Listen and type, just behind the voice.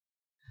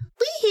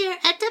here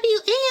at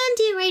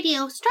WAND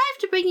Radio strive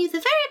to bring you the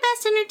very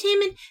best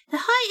entertainment the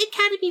High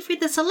Academy for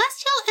the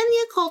Celestial and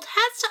the Occult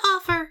has to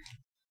offer.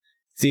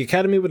 The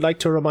Academy would like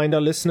to remind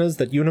our listeners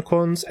that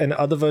unicorns and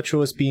other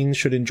virtuous beings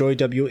should enjoy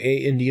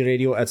WAND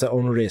Radio at their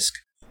own risk.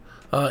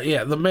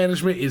 The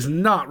management is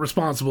not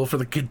responsible for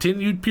the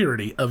continued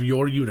purity of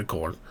your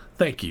unicorn.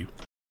 Thank you.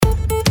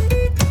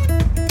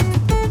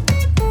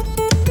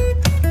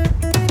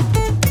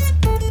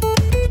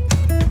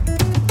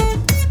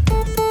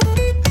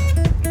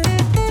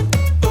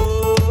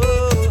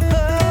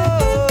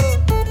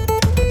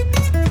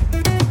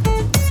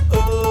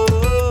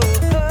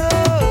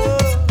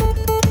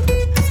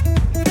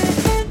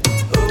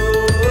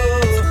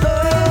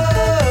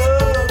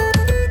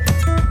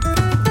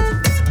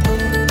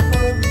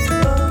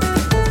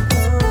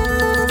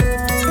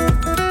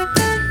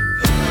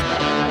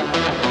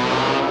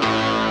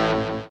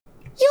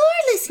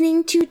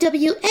 To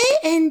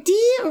WAND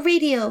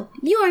Radio,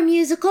 your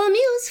musical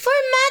muse for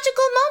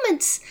magical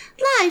moments,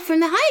 live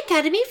from the High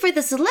Academy for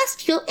the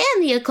Celestial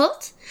and the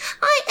Occult.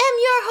 I am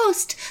your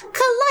host,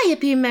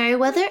 Calliope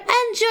Merriweather,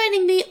 and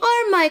joining me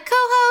are my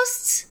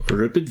co-hosts,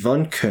 Rupert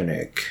von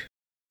Koenig.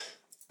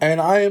 And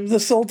I am the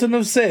Sultan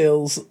of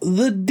Sales,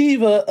 the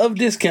Diva of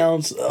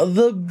Discounts,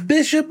 the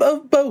Bishop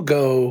of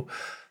BOGO,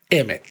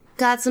 Emmett.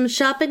 Got some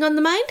shopping on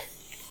the mind?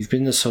 You've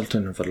been the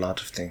Sultan of a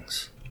lot of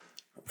things.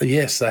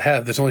 Yes, I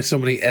have. There's only so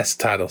many S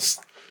titles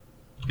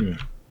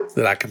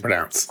that I can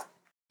pronounce.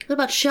 What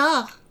about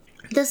Shah?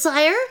 The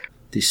Sire?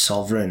 The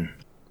Sovereign.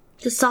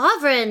 The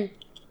Sovereign.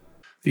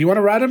 Do you want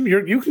to write them?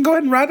 You can go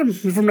ahead and write them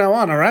from now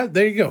on, all right?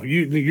 There you go.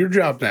 Your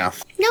job now.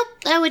 Nope,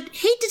 I would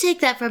hate to take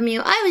that from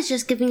you. I was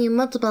just giving you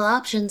multiple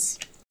options.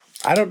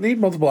 I don't need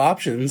multiple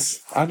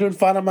options. I'm doing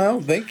fine on my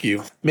own, thank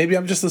you. Maybe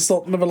I'm just the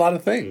Sultan of a lot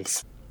of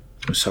things.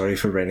 I'm sorry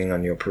for raining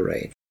on your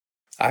parade.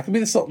 I can be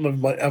the Sultan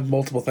of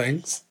multiple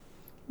things.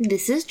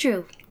 This is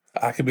true.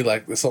 I could be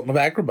like the Sultan of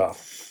Agrabah.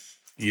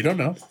 You don't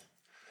know.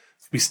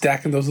 Be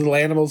stacking those little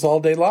animals all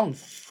day long.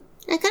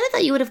 I kind of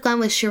thought you would have gone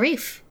with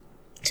Sharif,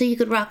 so you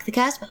could rock the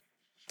Casbah.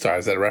 Sorry,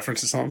 is that a reference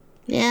to something?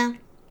 Yeah.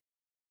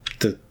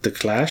 The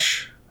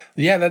Clash?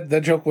 Yeah,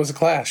 that joke was a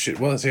clash. It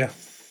was, yeah.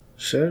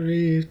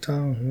 Sharif,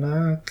 don't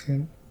knock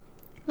it.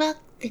 Rock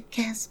the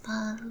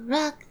Casbah,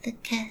 rock the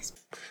Casbah.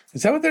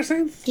 Is that what they're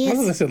saying? Yes. I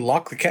thought they said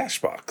lock the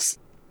cash box.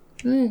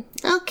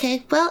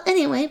 Okay, well,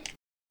 anyway.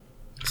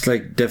 It's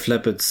like Def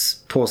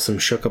Leppard's Pour Some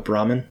Shook Up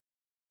Ramen.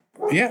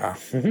 Yeah.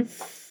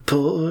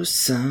 Pour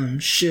some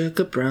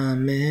sugar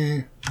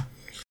ramen.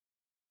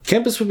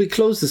 Campus will be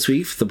closed this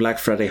week for the Black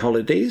Friday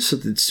holidays so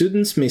that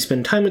students may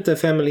spend time with their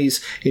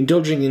families,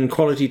 indulging in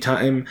quality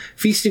time,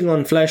 feasting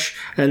on flesh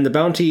and the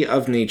bounty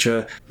of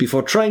nature,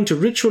 before trying to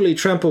ritually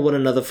trample one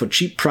another for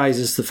cheap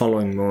prizes the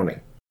following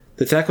morning.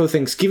 The Taco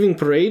Thanksgiving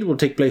Parade will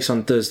take place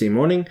on Thursday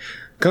morning.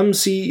 Come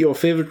see your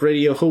favorite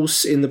radio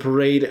hosts in the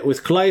parade,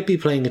 with Calliope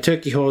playing a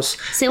turkey horse.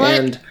 Say what?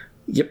 And,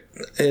 yep,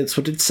 it's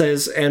what it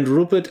says. And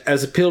Rupert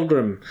as a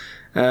pilgrim.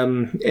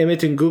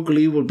 Emmett and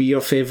Googly will be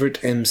your favorite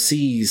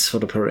MCs for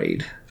the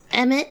parade.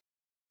 Emmett?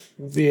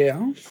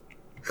 Yeah?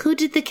 Who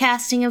did the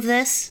casting of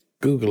this?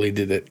 Googly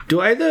did it.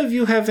 Do either of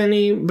you have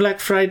any Black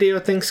Friday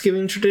or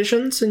Thanksgiving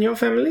traditions in your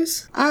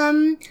families?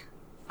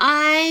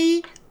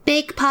 I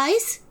bake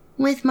pies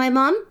with my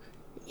mom,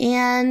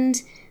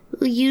 and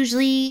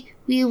usually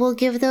we will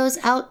give those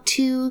out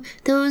to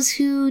those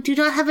who do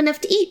not have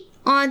enough to eat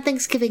on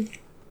Thanksgiving.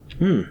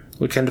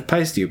 What kind of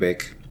pies do you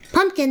bake?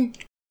 Pumpkin.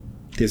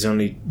 There's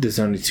only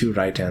two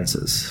right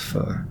answers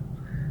for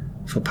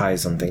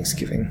pies on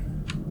Thanksgiving.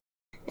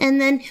 And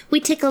then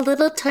we take a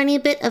little tiny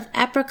bit of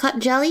apricot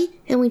jelly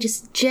and we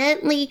just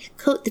gently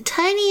coat the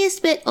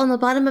tiniest bit on the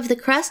bottom of the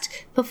crust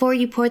before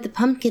you pour the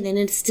pumpkin in.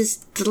 It's this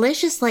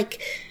delicious,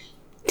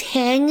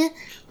 tang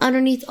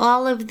underneath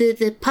all of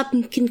the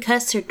pumpkin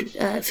custard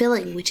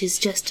filling, which is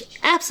just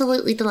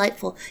absolutely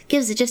delightful.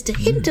 Gives it just a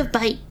hint of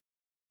bite.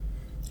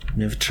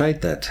 Never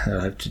tried that.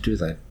 I'll have to do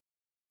that.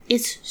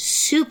 It's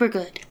super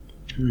good.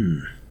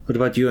 What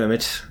about you,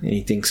 Emmett?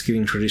 Any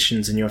Thanksgiving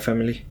traditions in your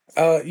family?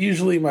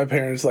 Usually my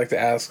parents like to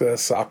ask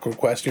us awkward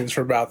questions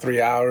for about 3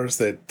 hours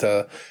that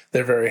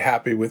they're very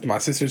happy with my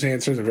sister's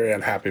answers and very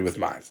unhappy with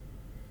mine.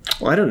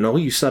 Well, I don't know.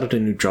 You started a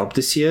new job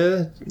this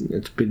year.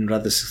 It's been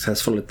rather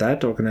successful at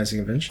that, organizing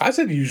events. I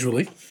said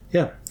usually.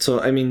 Yeah. So,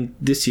 I mean,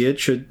 this year it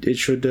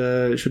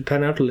should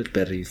pan out a little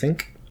better, you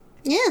think?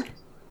 Yeah.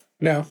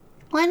 No.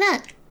 Why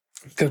not?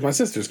 Because my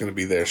sister's going to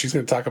be there. She's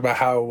going to talk about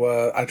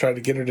how I tried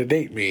to get her to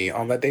date me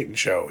on that dating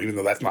show, even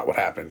though that's not what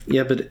happened.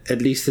 Yeah, but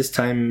at least this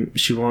time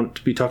she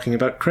won't be talking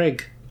about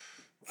Craig.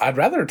 I'd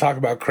rather talk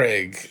about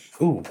Craig.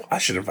 Ooh, I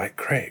should invite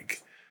Craig.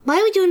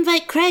 Why would you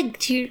invite Craig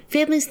to your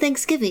family's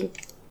Thanksgiving?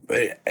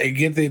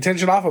 Get the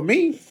attention off of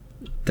me.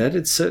 That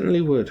it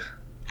certainly would.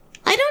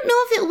 I don't know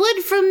if it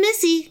would from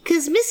Missy,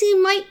 because Missy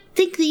might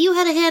think that you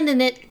had a hand in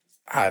it.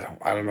 I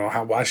don't know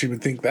why she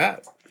would think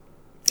that.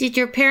 Did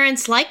your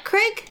parents like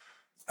Craig?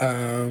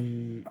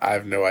 I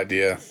have no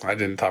idea. I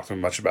didn't talk to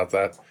him much about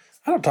that.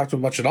 I don't talk to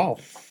him much at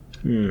all.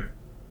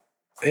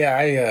 Yeah,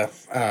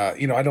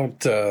 I don't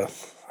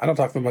I don't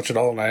talk to them much at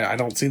all, and I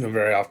don't see them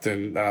very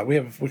often.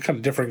 We're kind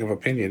of differing of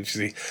opinions.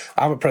 You see,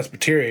 I'm a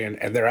Presbyterian,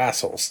 and they're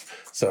assholes.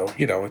 So,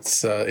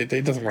 it's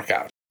it doesn't work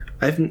out.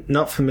 I'm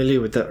not familiar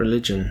with that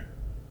religion.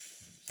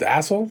 The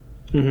asshole?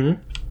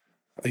 Mm-hmm.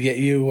 Yeah,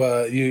 you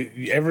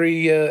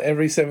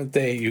every seventh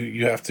day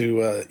you have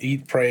to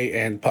eat, pray,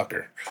 and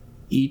pucker.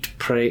 Eat,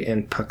 pray,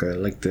 and pucker,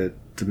 like the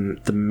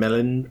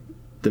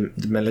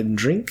melon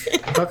drink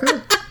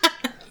pucker.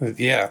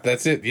 Yeah,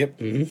 that's it. Yep.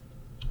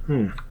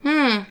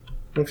 Mm-hmm.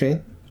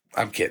 Okay.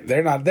 I'm kidding.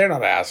 They're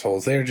not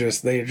assholes. They're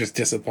just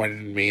disappointed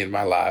in me and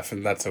my life,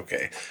 and that's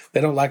okay.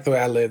 They don't like the way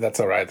I live. That's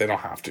all right. They don't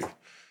have to.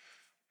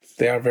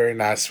 They are very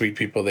nice, sweet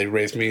people. They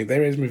raised me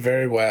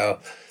very well,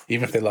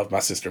 even if they love my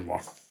sister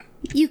more.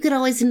 You could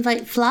always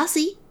invite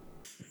Flossie.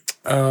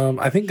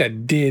 I think I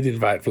did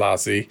invite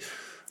Flossie,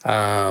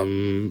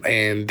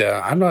 and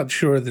I'm not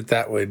sure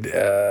that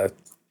would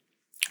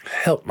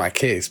help my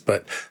case,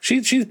 but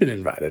she's been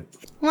invited.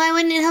 Why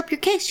wouldn't it help your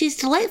case? She's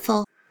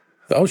delightful.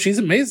 Oh, she's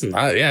amazing.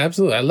 Yeah,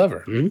 absolutely. I love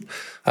her.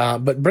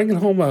 Mm-hmm. But bringing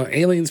home an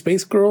alien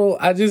space girl,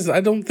 I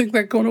don't think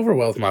that's going over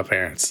well with my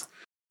parents.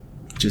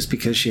 Just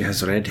because she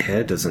has red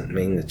hair doesn't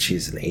mean that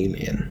she's an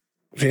alien.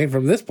 She ain't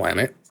from this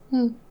planet.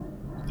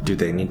 Do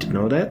they need to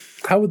know that?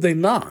 How would they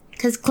not?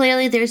 Because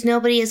clearly there's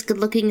nobody as good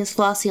looking as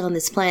Flossie on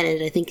this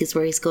planet, I think is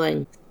where he's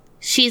going.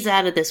 She's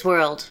out of this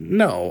world.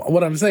 No,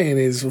 what I'm saying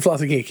is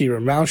Flossie can't keep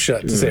her mouth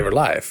shut to save her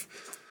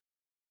life.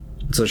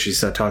 So she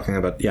started talking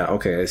about, yeah,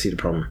 okay, I see the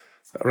problem.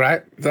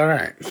 Right? All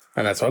right.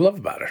 And that's what I love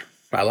about her.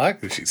 I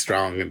like that she's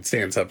strong and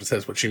stands up and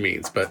says what she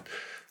means, but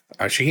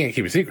she can't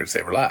keep a secret to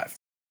save her life.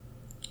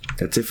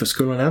 That's it for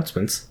school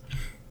announcements.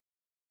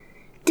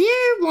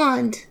 Dear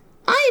Wand,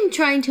 I am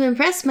trying to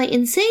impress my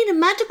insane and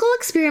magical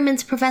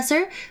experiments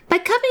professor by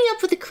coming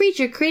up with a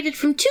creature created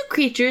from two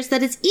creatures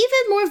that is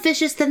even more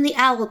vicious than the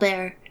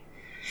owlbear.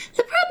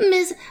 The problem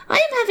is, I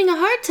am having a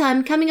hard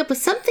time coming up with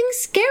something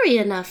scary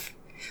enough.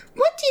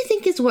 What do you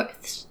think is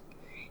worse?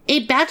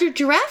 A badger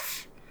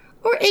giraffe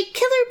or a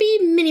killer bee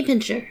mini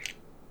pincher?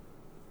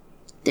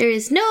 There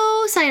is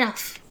no sign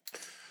off.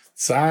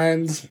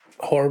 Signed,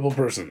 horrible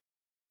person.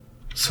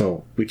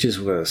 So, which is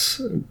worse,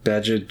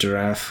 badger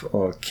giraffe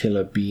or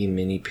killer bee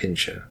mini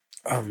pincher?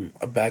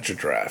 A badger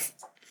giraffe.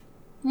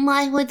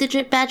 Why would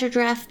the badger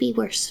giraffe be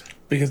worse?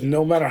 Because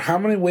no matter how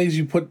many ways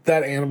you put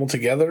that animal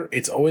together,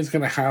 it's always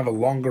going to have a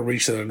longer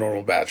reach than a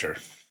normal badger.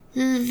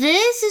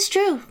 This is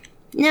true.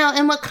 Now,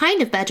 and what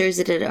kind of badger is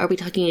it? Are we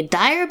talking a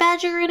dire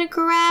badger and a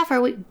giraffe?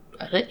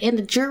 And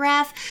a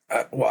giraffe?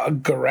 A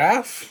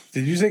giraffe?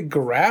 Did you say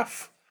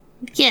giraffe?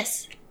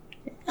 Yes.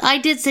 I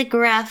did say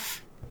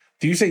giraffe.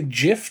 Do you say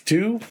GIF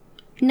too?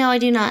 No, I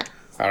do not.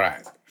 All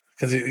right.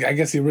 Because I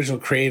guess the original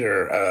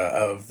creator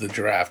of the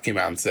giraffe came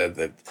out and said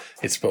that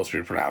it's supposed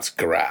to be pronounced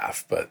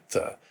giraffe, but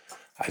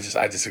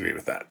I disagree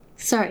with that.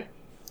 Sorry.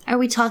 Are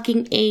we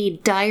talking a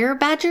dire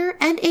badger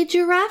and a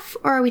giraffe?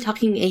 Or are we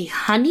talking a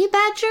honey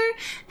badger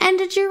and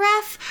a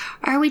giraffe?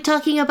 Are we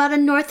talking about a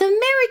North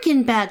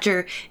American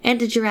badger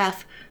and a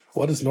giraffe?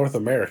 What is North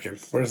American?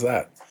 Where's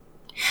that?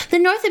 The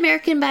North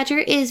American badger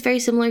is very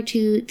similar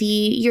to the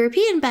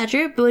European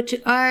badger, which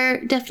are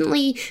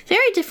definitely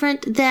very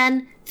different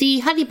than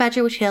the honey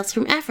badger, which hails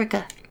from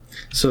Africa.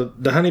 So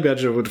the honey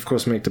badger would, of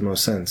course, make the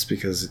most sense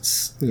because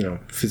it's,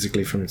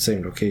 physically from the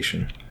same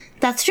location.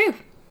 That's true.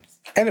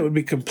 And it would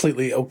be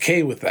completely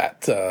okay with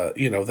that,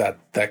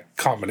 that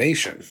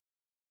combination,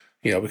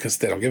 because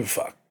they don't give a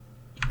fuck.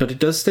 But it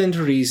does stand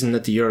to reason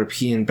that the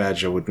European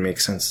badger would make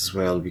sense as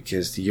well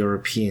because the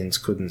Europeans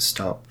couldn't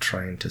stop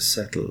trying to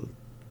settle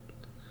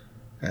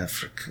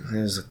Africa.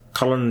 There's a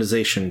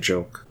colonization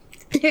joke.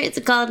 There is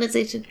a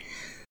colonization.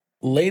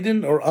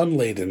 Laden or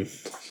unladen?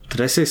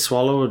 Did I say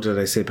swallow or did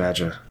I say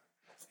badger?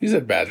 You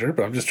said badger,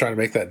 but I'm just trying to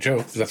make that joke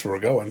because that's where we're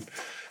going.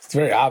 It's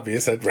very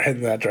obvious that we're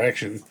heading in that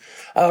direction.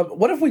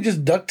 What if we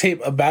just duct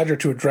tape a badger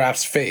to a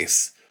giraffe's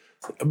face?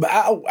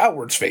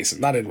 Outwards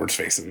facing, not inwards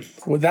facing.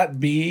 Would that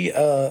be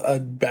a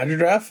badger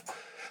giraffe?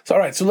 So,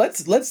 all right. So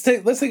let's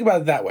think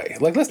about it that way.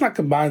 Like, let's not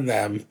combine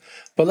them,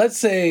 but let's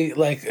say,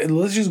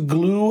 let's just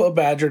glue a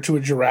badger to a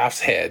giraffe's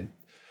head,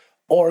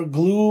 or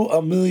glue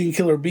a million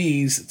killer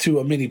bees to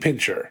a mini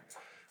pincher.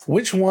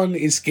 Which one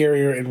is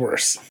scarier and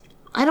worse?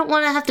 I don't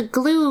want to have to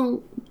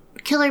glue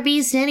killer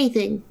bees to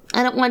anything.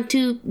 I don't want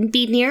to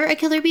be near a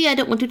killer bee. I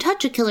don't want to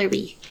touch a killer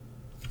bee.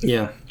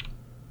 Yeah.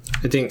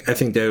 I think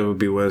that would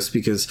be worse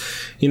because,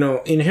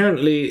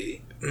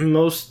 inherently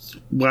most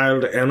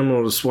wild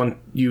animals want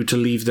you to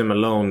leave them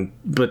alone,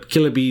 but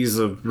killer bees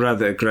are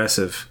rather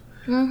aggressive.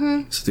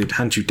 Mm-hmm. So they'd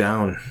hunt you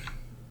down.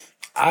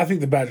 I think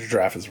the badger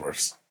giraffe is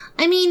worse.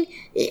 I mean,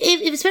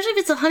 especially if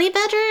it's a honey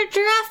badger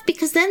giraffe,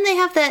 because then they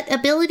have that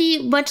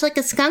ability, much like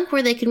a skunk,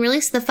 where they can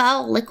release the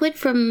foul liquid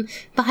from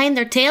behind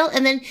their tail,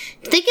 and then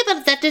think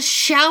about that just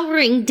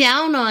showering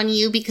down on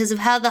you because of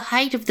how the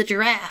height of the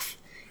giraffe.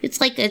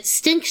 It's like a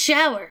stink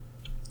shower.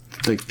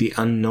 Like the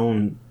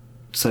unknown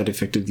side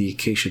effect of the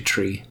acacia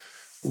tree.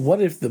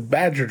 What if the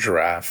badger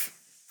giraffe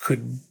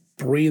could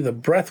breathe a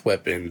breath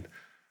weapon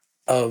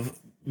of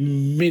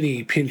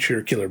mini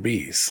pincher killer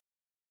bees?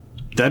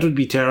 that would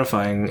be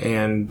terrifying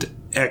and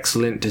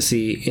excellent to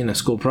see in a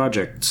school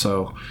project.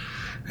 So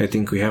I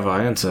think we have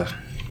our answer.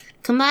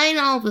 Combine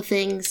all the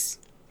things.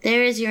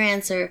 There is your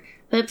answer.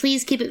 But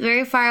please keep it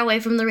very far away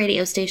from the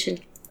radio station.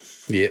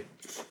 Yep.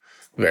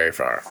 Very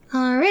far.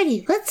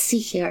 Alrighty, let's see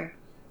here.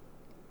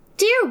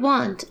 Dear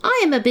Wand,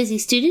 I am a busy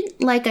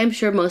student, like I'm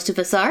sure most of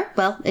us are,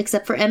 well,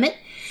 except for Emmett,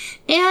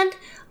 and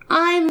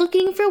I'm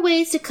looking for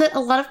ways to cut a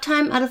lot of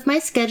time out of my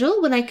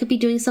schedule when I could be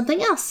doing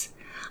something else.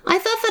 I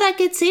thought that I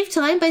could save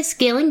time by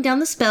scaling down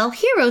the spell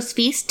Heroes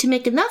Feast to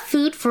make enough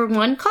food for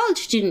one college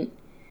student.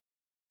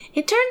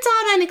 It turns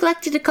out I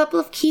neglected a couple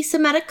of key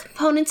somatic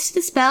components to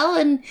the spell,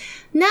 and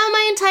now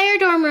my entire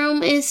dorm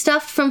room is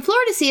stuffed from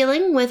floor to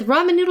ceiling with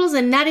ramen noodles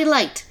and natty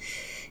light.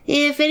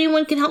 If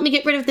anyone can help me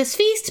get rid of this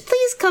feast,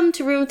 please come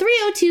to room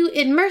 302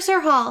 in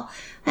Mercer Hall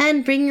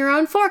and bring your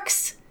own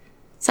forks.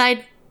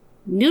 Signed,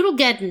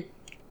 Noodlegeddon.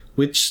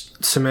 Which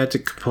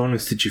somatic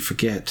components did you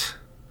forget?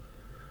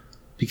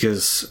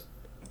 Because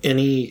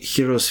any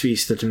Heroes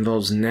Feast that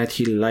involves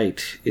natty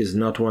light is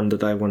not one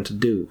that I want to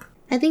do.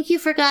 I think you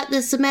forgot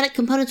the somatic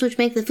components which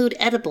make the food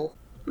edible.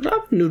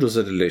 Ramen noodles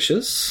are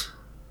delicious.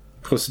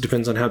 Of course, it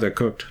depends on how they're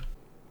cooked.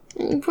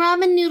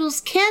 Ramen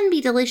noodles can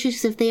be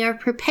delicious if they are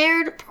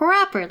prepared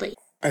properly.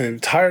 An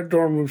entire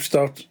dorm room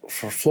stuffed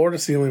from floor to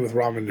ceiling with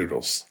ramen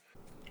noodles.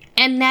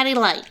 And natty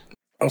light.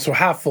 Also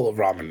half full of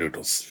ramen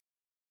noodles.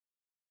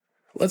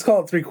 Let's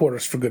call it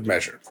 3/4 for good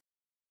measure.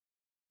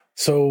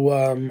 So,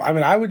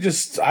 I would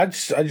just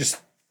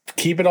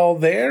keep it all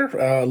there,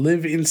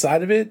 live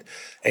inside of it,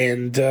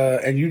 and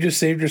you just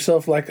saved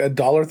yourself like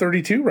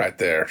 $1.32 right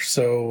there.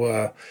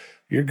 So,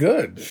 you're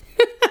good.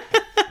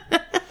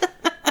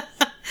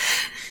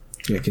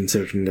 Yeah,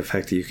 considering the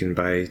fact that you can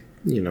buy,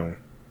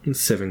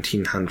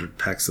 1,700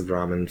 packs of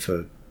ramen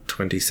for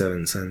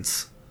 27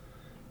 cents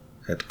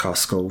at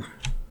Costco.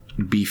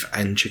 Beef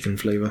and chicken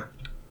flavor.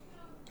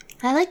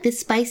 I like the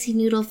spicy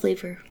noodle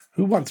flavor.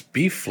 Who wants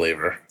beef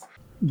flavor?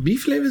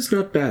 Beef flavor is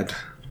not bad.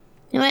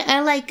 No,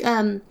 I like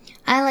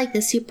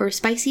the super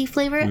spicy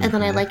flavor, and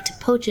then I like to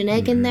poach an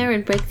egg in there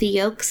and break the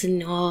yolks,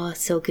 and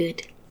it's so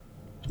good.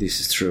 This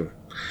is true.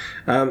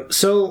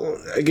 So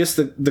I guess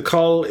the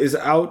call is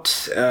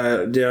out.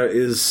 There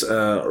is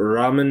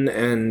ramen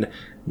and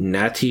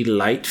natty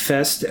light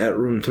fest at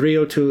room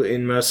 302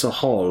 in Mercer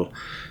Hall.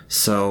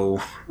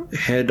 So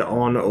head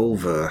on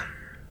over.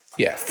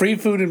 Yeah, free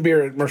food and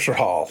beer at Mercer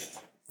Hall.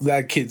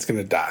 That kid's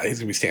gonna die. He's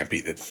gonna be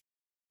stampeded.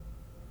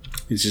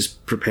 He's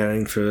just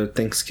preparing for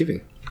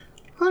Thanksgiving.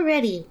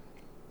 Alrighty.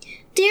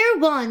 Dear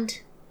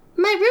Wand,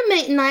 my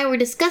roommate and I were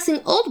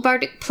discussing old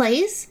bardic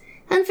plays,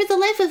 and for the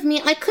life of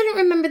me, I couldn't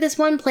remember this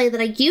one play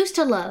that I used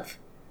to love.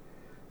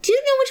 Do you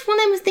know which one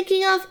I was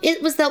thinking of?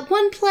 It was that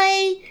one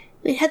play.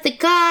 It had the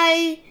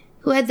guy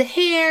who had the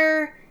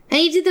hair, and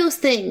he did those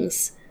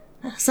things.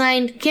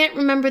 Signed, can't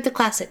remember the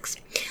classics.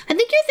 I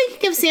think you're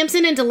thinking of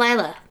Samson and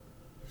Delilah.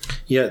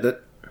 Yeah,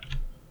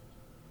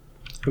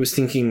 I was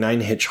thinking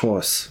Nine Hitch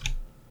Horse.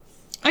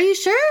 Are you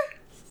sure?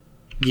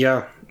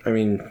 Yeah, I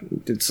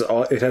mean,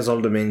 it has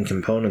all the main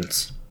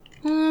components.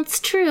 It's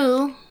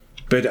true.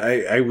 But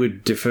I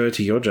would defer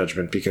to your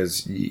judgment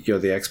because you're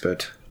the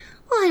expert.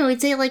 Well, I would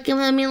say,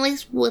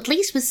 at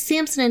least with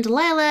Samson and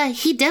Delilah,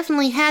 he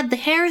definitely had the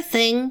hair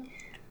thing.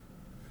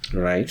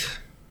 Right.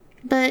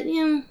 But,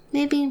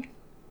 maybe.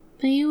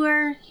 But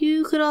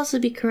you could also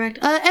be correct.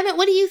 Emmett,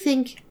 what do you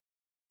think?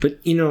 But,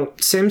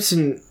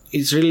 Samson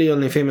is really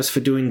only famous for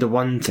doing the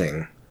one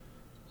thing.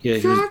 Yeah,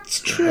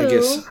 That's true. I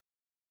guess.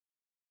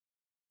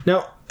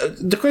 Now,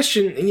 the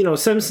question,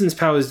 Samson's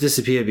powers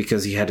disappear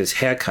because he had his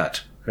hair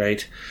cut,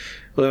 right?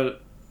 Well,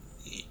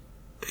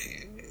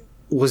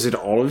 was it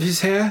all of his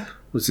hair?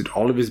 Was it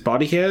all of his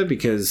body hair?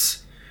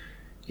 Because,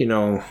 I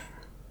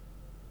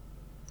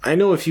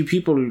know a few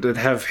people that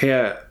have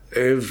hair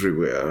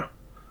everywhere,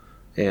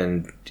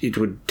 and it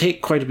would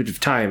take quite a bit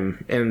of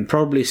time, and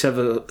probably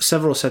several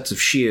sets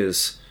of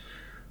shears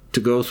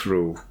to go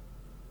through.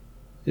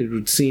 It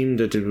would seem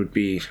that it would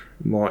be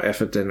more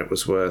effort than it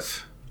was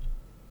worth.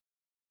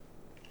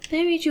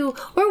 Very true.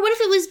 Or what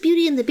if it was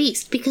Beauty and the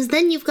Beast? Because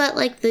then you've got,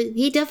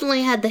 he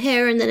definitely had the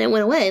hair and then it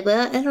went away,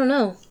 but I don't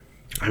know.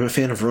 I'm a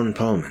fan of Ron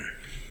Perlman.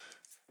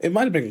 It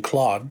might have been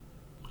Claude.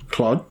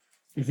 Claude?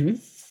 Mm-hmm.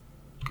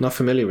 Not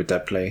familiar with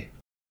that play.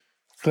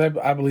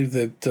 I believe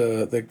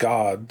that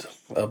God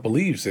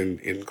believes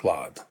in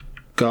Claude.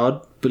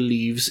 God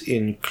believes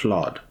in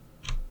Claude.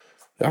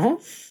 Uh-huh.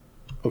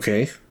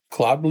 Okay.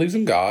 Claude believes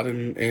in God,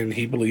 and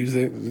he believes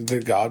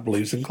that God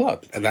believes in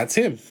Claude. And that's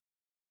him.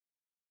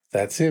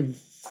 That's him.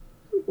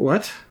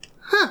 What?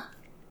 Huh.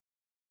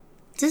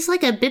 Is this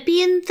like a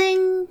Bippian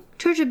thing?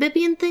 Church of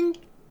Bippian thing?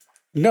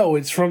 No,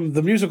 it's from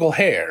the musical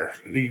Hair,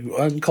 you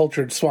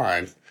uncultured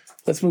swine.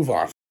 Let's move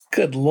on.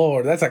 Good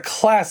Lord, that's a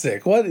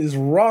classic. What is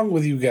wrong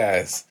with you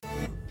guys?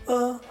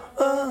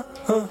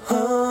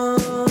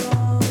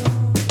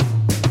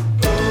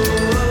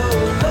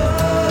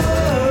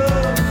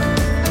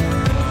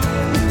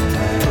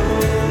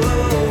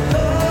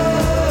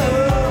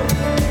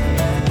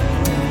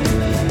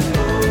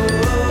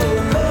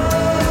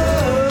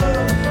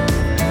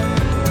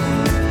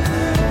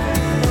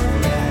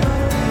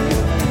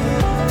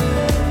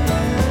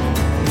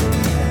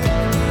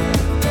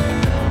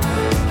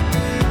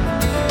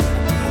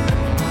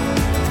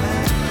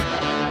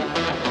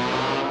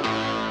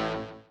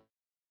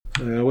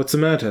 What's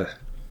the matter?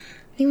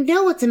 You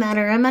know what's the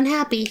matter. I'm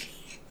unhappy.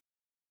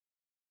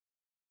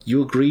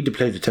 You agreed to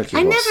play the turkey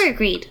I horse. never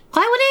agreed.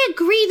 Why would I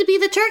agree to be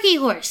the turkey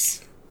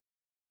horse?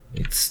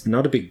 It's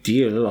not a big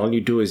deal. All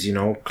you do is,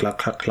 cluck,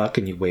 cluck, cluck,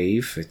 and you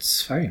wave.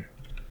 It's fine.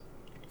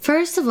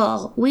 First of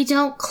all, we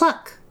don't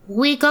cluck.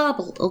 We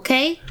gobble,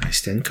 okay? I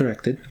stand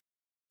corrected.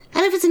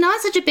 And if it's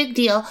not such a big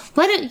deal,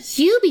 why don't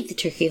you be the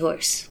turkey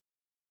horse?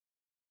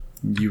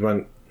 You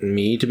want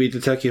me to be the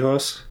turkey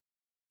horse?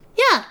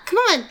 Yeah, come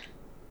on.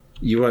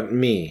 You want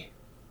me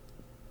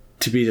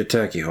to be the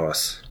turkey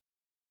horse?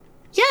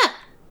 Yeah.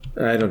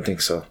 I don't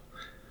think so.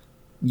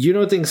 You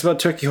know things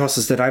about turkey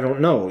horses that I don't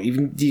know.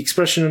 Even the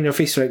expression on your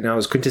face right now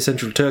is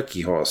quintessential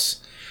turkey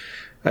horse.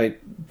 I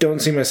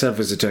don't see myself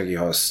as a turkey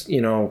horse.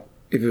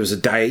 If it was a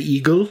dire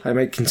eagle, I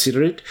might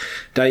consider it.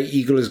 Dire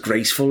eagle is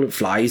graceful, it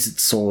flies, it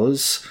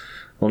soars.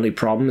 Only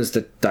problem is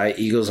that dire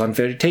eagles aren't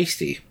very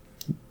tasty.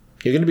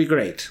 You're going to be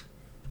great.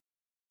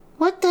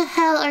 What the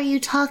hell are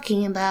you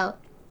talking about?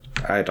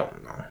 I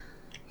don't know.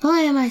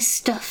 Boy, am I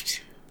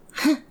stuffed.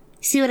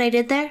 See what I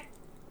did there?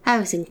 I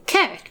was in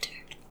character.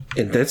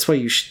 And that's why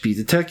you should be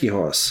the turkey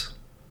horse.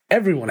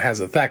 Everyone has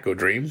a Thaco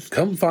dream.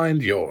 Come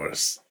find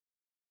yours.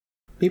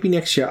 Maybe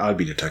next year I'll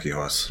be the turkey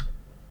horse.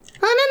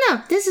 Oh,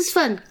 no. This is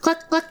fun.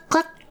 Cluck, cluck,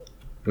 cluck.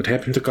 What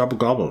happened to Gobble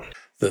Gobble?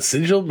 The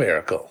Sigil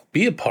Miracle.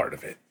 Be a part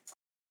of it.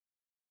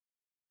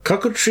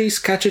 Cockatrice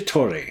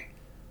cacciatore,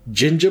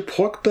 ginger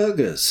pork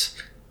burgers,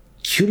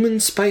 cumin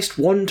spiced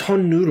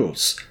wonton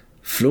noodles,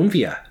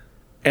 flumpia,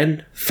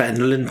 and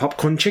fandolin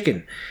popcorn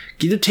chicken.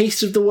 Get a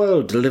taste of the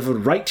world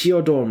delivered right to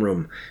your dorm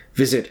room.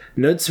 Visit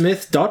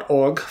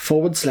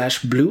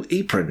nerdsmith.org/blue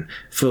apron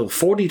for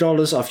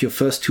 $40 off your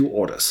first 2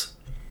 orders.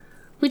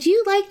 Would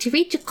you like to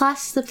reach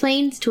across the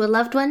plains to a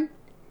loved one?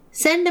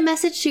 Send a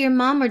message to your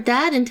mom or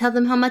dad and tell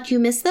them how much you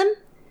miss them?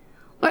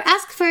 Or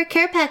ask for a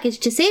care package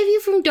to save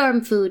you from dorm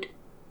food?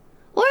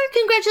 Or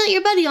congratulate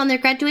your buddy on their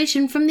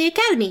graduation from the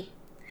academy?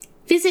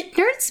 Visit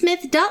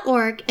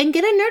nerdsmith.org and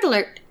get a nerd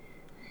alert.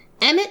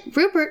 Emmett,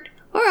 Rupert,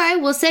 or I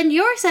will send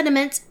your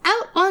sentiments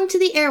out onto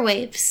the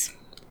airwaves.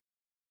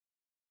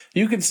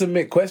 You can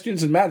submit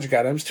questions and magic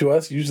items to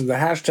us using the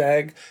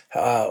hashtag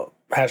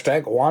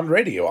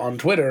WandRadio on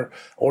Twitter,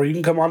 or you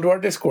can come onto our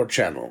Discord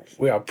channel.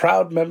 We are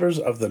proud members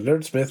of the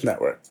Nerdsmith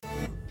Network.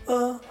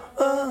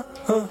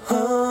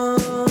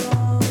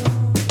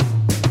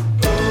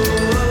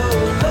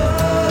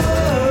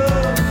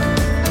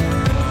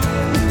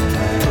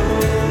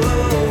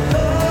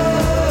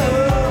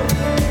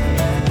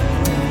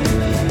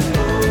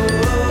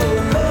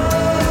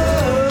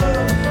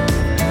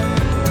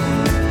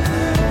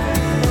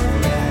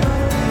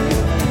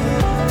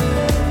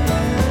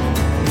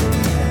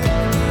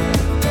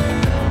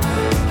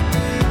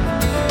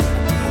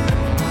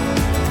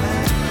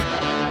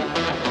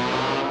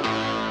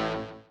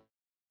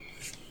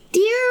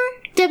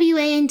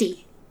 WAND.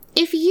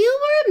 If you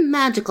were a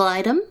magical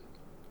item,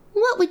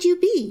 what would you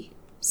be?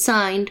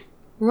 Signed,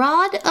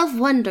 Rod of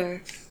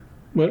Wonder.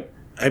 Well,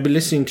 I've been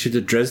listening to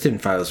the Dresden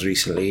Files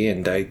recently,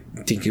 and I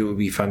think it would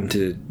be fun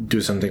to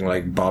do something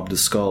like Bob the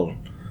Skull.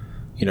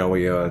 Where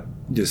you're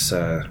this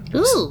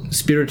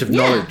spirit of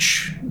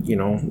knowledge.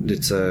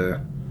 It's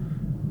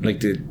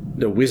like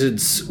the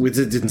Wizards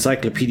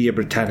Encyclopedia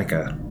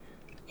Britannica.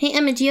 Hey,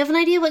 Emma, do you have an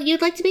idea what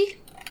you'd like to be?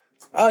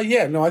 I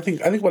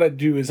think what I'd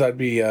do is I'd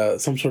be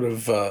some sort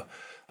of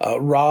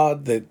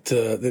rod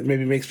that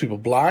maybe makes people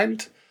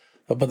blind,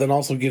 but then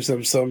also gives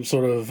them some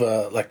sort of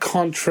like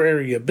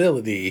contrary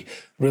ability,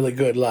 really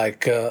good,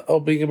 like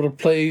being able to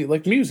play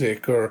like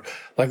music or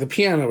like the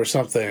piano or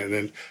something.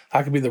 And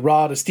I could be the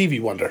rod of Stevie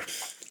Wonder.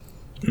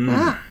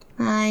 Ah,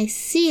 I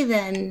see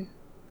then.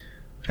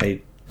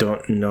 I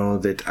don't know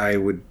that I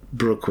would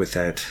brook with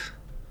that.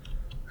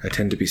 I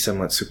tend to be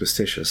somewhat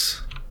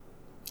superstitious.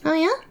 Oh,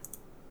 yeah?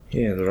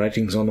 Yeah, the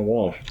writing's on the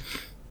wall.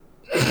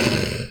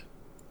 I'm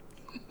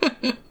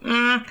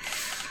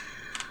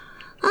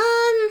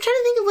trying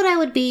to think of what I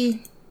would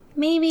be.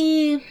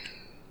 Maybe...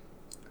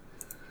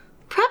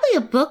 probably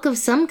a book of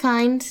some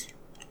kind.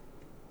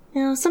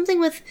 Something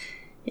with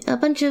a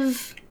bunch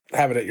of...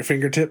 Have it at your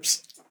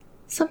fingertips.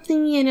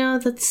 Something,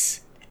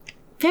 that's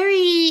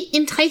very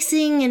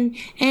enticing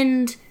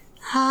and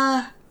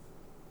got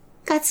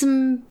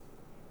some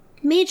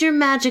major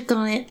magic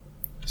on it.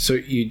 So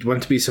you'd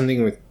want to be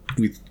something with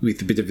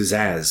a bit of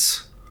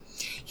zazz.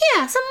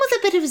 Yeah, something with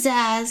a bit of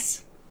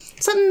zazz.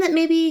 Something that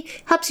maybe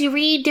helps you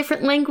read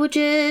different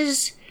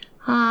languages.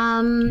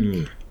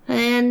 And,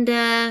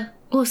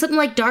 something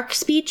like dark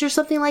speech or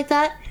something like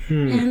that.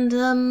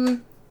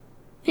 And,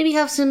 maybe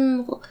have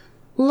some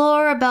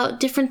lore about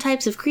different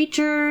types of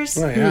creatures.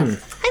 Oh, yeah. I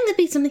think that'd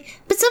be something.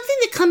 But something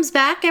that comes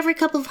back every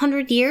couple of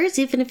 100 years,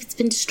 even if it's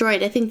been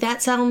destroyed. I think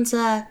that sounds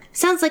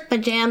like my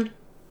jam.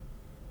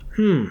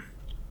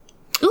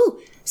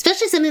 Ooh,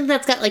 especially something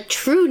that's got, like,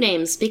 true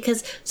names,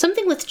 because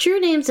something with true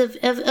names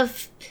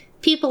of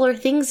people or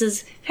things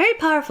is very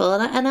powerful,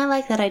 and I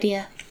like that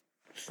idea.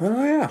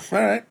 Oh, yeah. All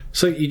right.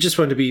 So you just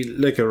want to be,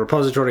 like, a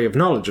repository of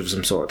knowledge of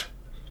some sort?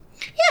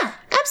 Yeah,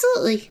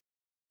 absolutely.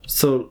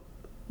 So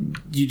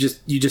you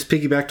just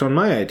piggybacked on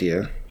my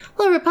idea.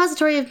 Well, a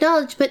repository of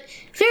knowledge, but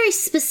very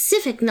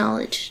specific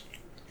knowledge.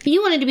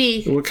 You wanted to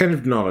be... What kind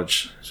of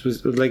knowledge?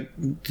 Like,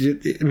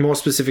 more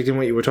specific than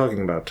what you were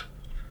talking about?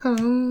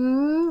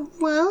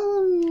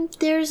 Well,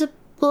 there's a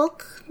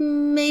book,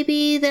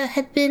 maybe, that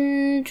had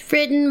been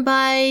written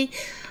by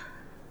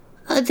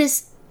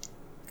this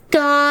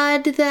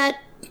god that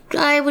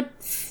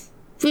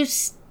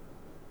who's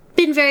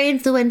been very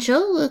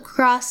influential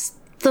across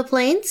the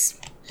plains,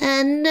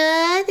 and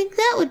I think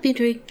that would be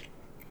intriguing.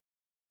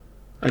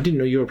 I didn't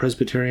know you were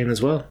Presbyterian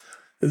as well.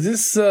 Is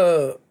this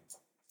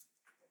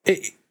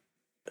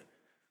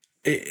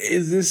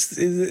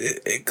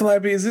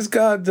Calliope, is this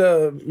god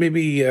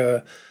maybe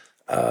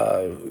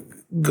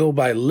go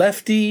by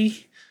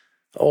lefty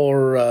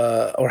or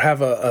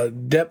have a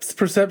depth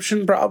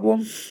perception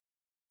problem?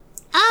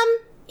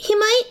 He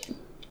might.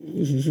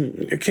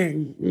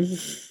 Okay.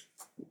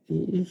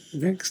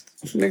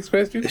 Next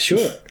question.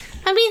 Sure.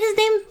 I mean, his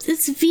name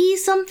is V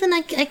something.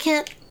 I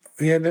can't.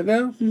 Yeah,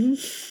 no.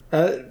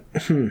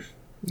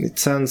 It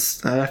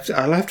sounds...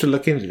 I'll have to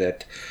look into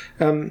that.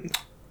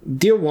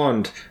 Dear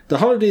Wand, the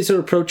holidays are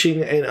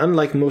approaching, and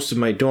unlike most of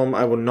my dorm,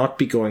 I will not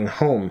be going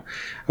home.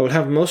 I will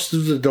have most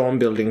of the dorm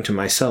building to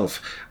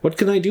myself. What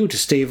can I do to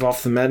stave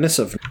off the madness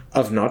of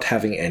not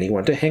having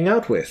anyone to hang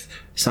out with?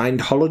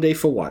 Signed, Holiday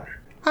for One.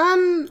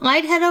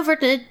 I'd head over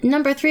to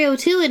number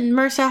 302 in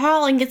Mercer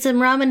Hall and get some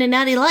ramen and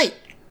Natty Light.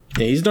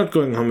 Yeah, he's not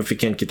going home if he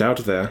can't get out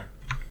of there.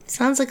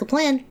 Sounds like a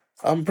plan.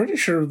 I'm pretty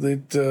sure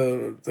that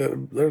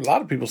there are a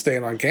lot of people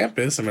staying on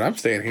campus. I mean, I'm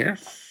staying here.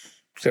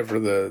 Except for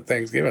the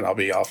Thanksgiving, I'll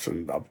be off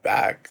and I'll be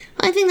back.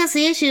 I think that's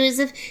the issue, is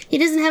if he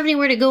doesn't have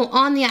anywhere to go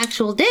on the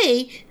actual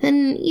day,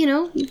 then,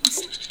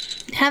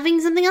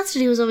 having something else to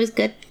do is always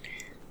good.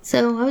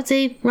 So I would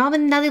say,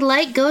 Robin, Natty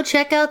Light, go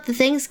check out the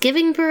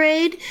Thanksgiving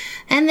parade,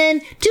 and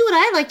then do what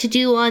I like to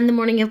do on the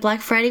morning of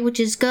Black Friday, which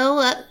is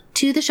go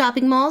to the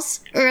shopping malls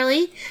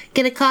early,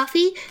 get a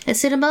coffee, a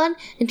Cinnabon,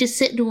 and just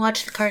sit and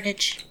watch the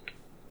carnage.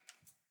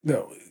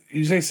 No,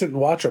 you say sit and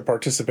watch or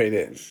participate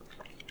in?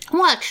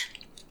 Watch.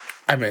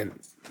 I mean,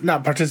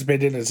 not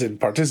participate in as in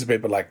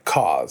participate, but like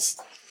cause.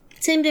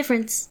 Same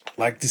difference.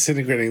 Like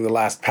disintegrating the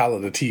last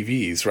pallet of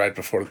TVs right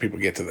before the people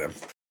get to them.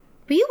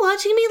 Were you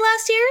watching me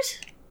last year's?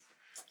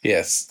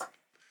 Yes.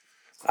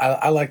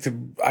 I like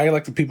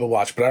to people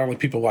watch, but I only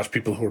people watch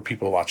people who are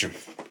people watching.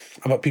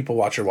 I'm a people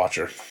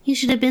watcher. You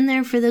should have been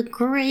there for the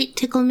great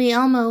Tickle Me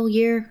Elmo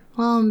year.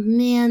 Oh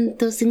man,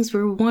 those things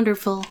were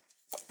wonderful.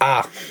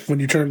 When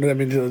you turned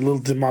them into a little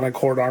demonic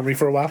horde army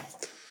for a while?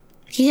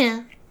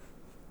 Yeah.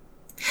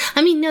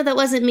 I mean, no, that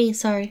wasn't me,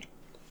 sorry.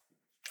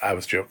 I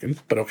was joking,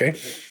 but okay.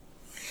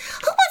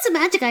 Who wants a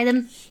magic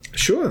item?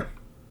 Sure.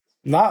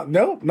 Not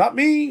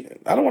me.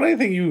 I don't want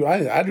anything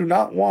I do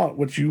not want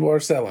what you are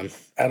selling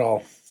at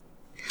all.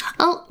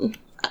 Oh,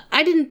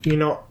 I didn't...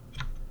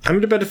 I'm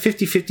at about a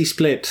 50-50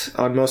 split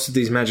on most of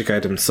these magic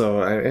items,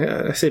 so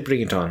I say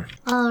bring it on.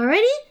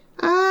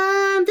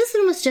 Alrighty. This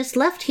one was just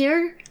left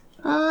here.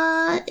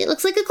 It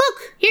looks like a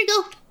cloak. Here you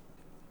go.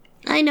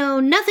 I know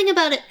nothing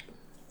about it.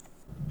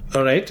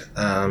 Alright,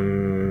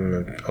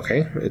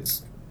 okay,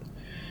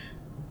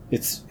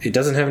 it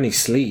doesn't have any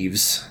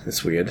sleeves.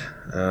 It's weird.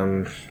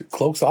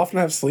 Cloaks often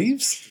have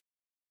sleeves?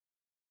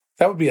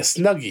 That would be a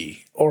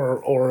Snuggie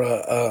or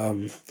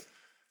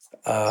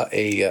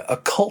a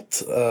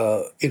cult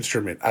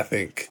instrument, I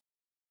think.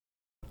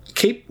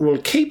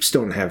 Capes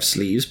don't have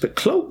sleeves, but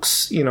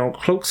cloaks,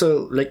 cloaks are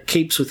like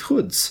capes with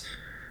hoods.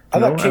 I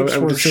thought capes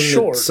were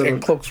short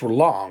and cloaks were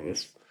long.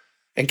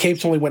 And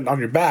capes only went on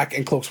your back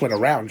and cloaks went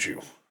around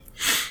you.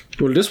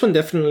 Well, this one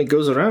definitely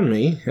goes around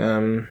me.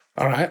 All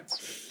right.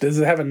 Does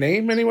it have a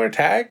name anywhere?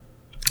 Tag?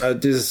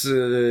 This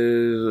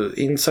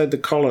inside the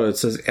collar it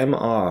says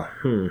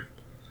MR.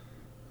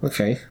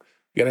 Okay.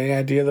 You got any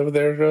idea over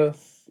there,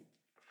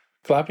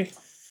 Clappy?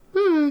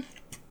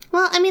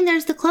 Well, I mean,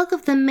 there's the cloak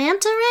of the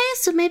manta ray,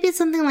 so maybe it's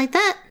something like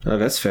that. Oh,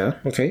 that's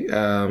fair. Okay.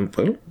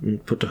 Well,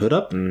 put the hood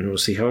up and we'll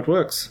see how it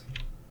works.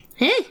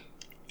 Hey,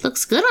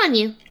 looks good on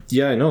you.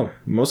 Yeah, I know.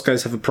 Most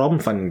guys have a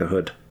problem finding the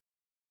hood.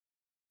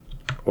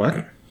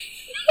 What?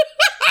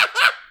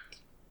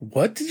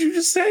 What did you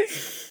just say?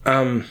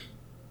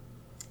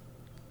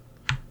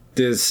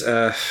 There's,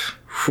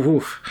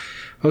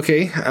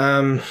 okay,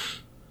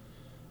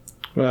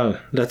 well,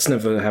 that's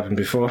never happened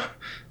before.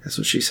 That's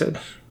what she said.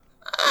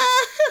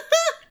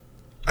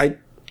 I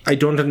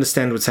don't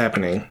understand what's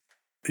happening.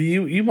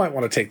 You might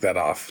want to take that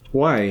off.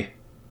 Why?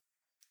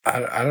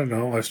 I don't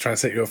know. I was trying to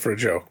set you up for a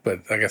joke,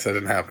 but I guess that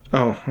didn't happen.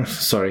 Oh,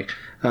 sorry.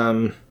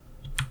 By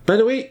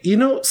the way,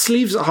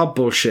 sleeves are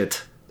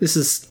bullshit.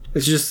 It's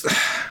just...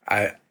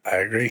 I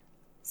agree.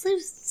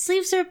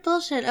 Sleeves are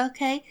bullshit,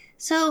 okay.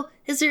 So,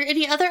 is there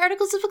any other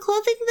articles of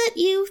clothing that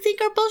you think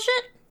are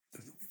bullshit?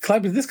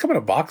 Clive, did this come in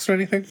a box or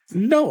anything?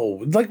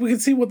 No. Like, we can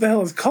see what the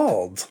hell it's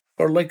called.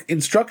 Or, like,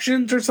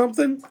 instructions or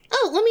something?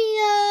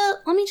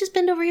 Oh, let me just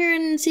bend over here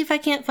and see if I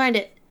can't find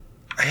it.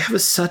 I have a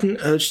sudden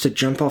urge to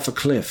jump off a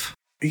cliff.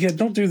 Yeah,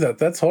 don't do that.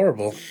 That's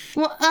horrible.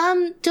 Well,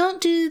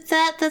 don't do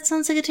that. That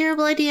sounds like a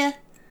terrible idea.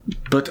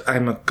 But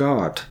I'm a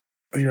god.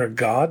 You're a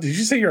god? Did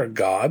you say you're a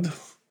god?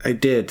 I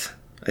did.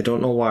 I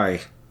don't know why.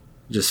 I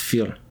just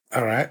feel.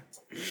 All right.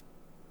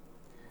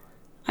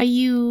 Are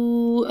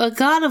you a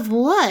god of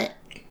what?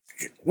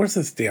 Where's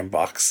this damn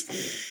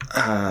box?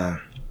 I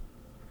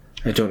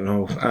don't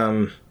know.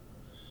 Oh,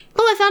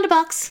 I found a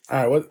box.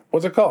 All right,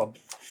 what's it called?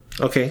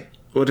 Okay.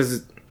 What is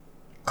it?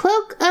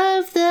 Cloak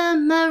of the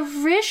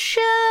Marisha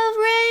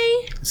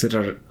Ray? Is it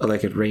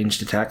like a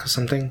ranged attack or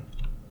something?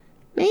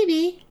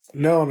 Maybe.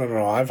 No.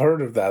 I've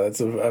heard of that.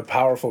 It's a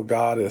powerful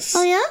goddess.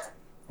 Oh, yeah?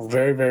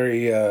 Very,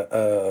 very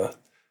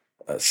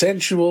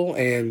sensual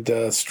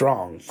and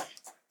strong.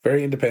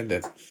 Very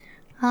independent.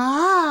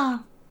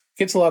 Ah.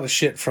 Gets a lot of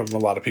shit from a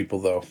lot of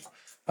people, though.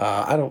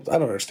 I don't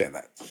understand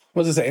that.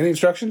 What does it say? Any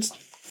instructions?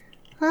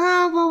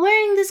 While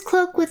wearing this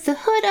cloak with the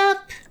hood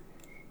up,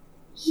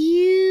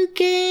 you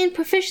gain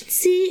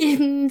proficiency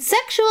in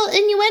sexual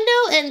innuendo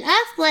and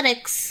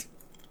athletics.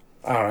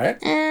 All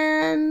right.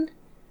 And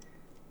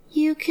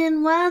you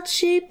can wild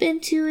shape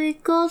into a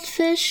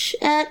goldfish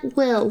at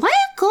will. Why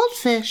a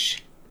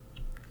goldfish?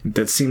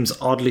 That seems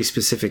oddly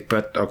specific,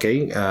 but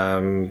okay.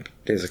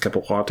 There's a cup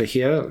of water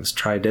here. Let's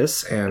try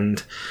this,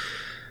 and...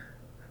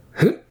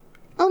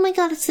 Oh my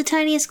god, it's the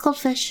tiniest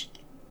goldfish.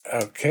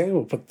 Okay,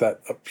 we'll put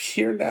that up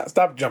here now.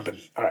 Stop jumping.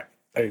 All right,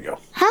 there you go.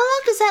 How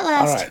long does that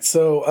last? All right,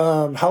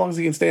 so how long is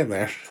he going to stand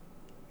there?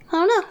 I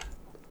don't know.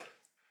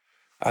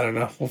 I don't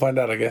know. We'll find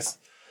out, I guess.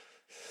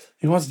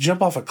 He wants to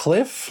jump off a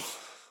cliff?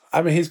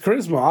 I mean, his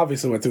charisma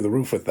obviously went through the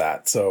roof with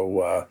that,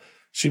 so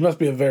she must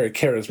be a very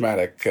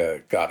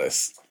charismatic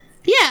goddess.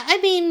 Yeah, I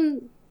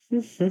mean,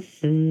 he's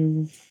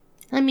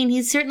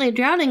certainly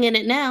drowning in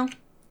it now.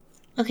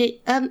 Okay,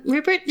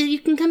 Rupert, you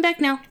can come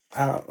back now.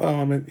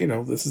 I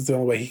mean, this is the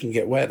only way he can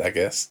get wet, I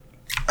guess.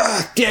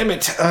 Damn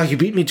it! You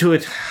beat me to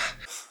it.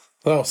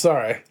 Oh,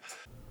 sorry.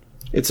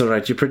 It's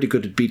alright, you're pretty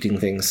good at beating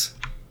things.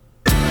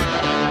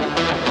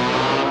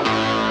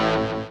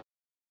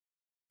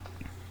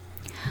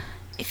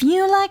 If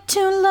you like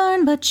to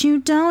learn but you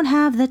don't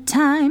have the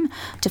time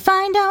to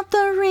find out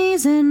the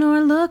reason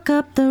or look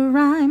up the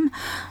rhyme,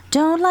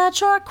 don't let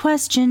your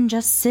question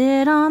just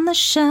sit on the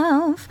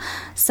shelf.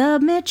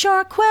 Submit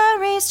your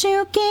queries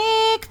to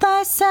Geek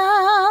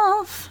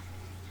Thyself.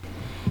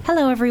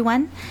 Hello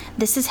everyone,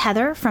 this is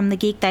Heather from the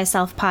Geek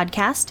Thyself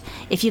podcast.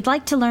 If you'd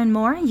like to learn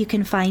more, you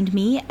can find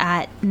me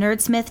at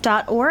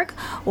nerdsmith.org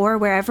or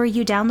wherever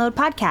you download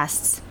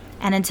podcasts.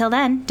 And until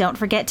then, don't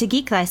forget to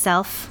geek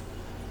thyself.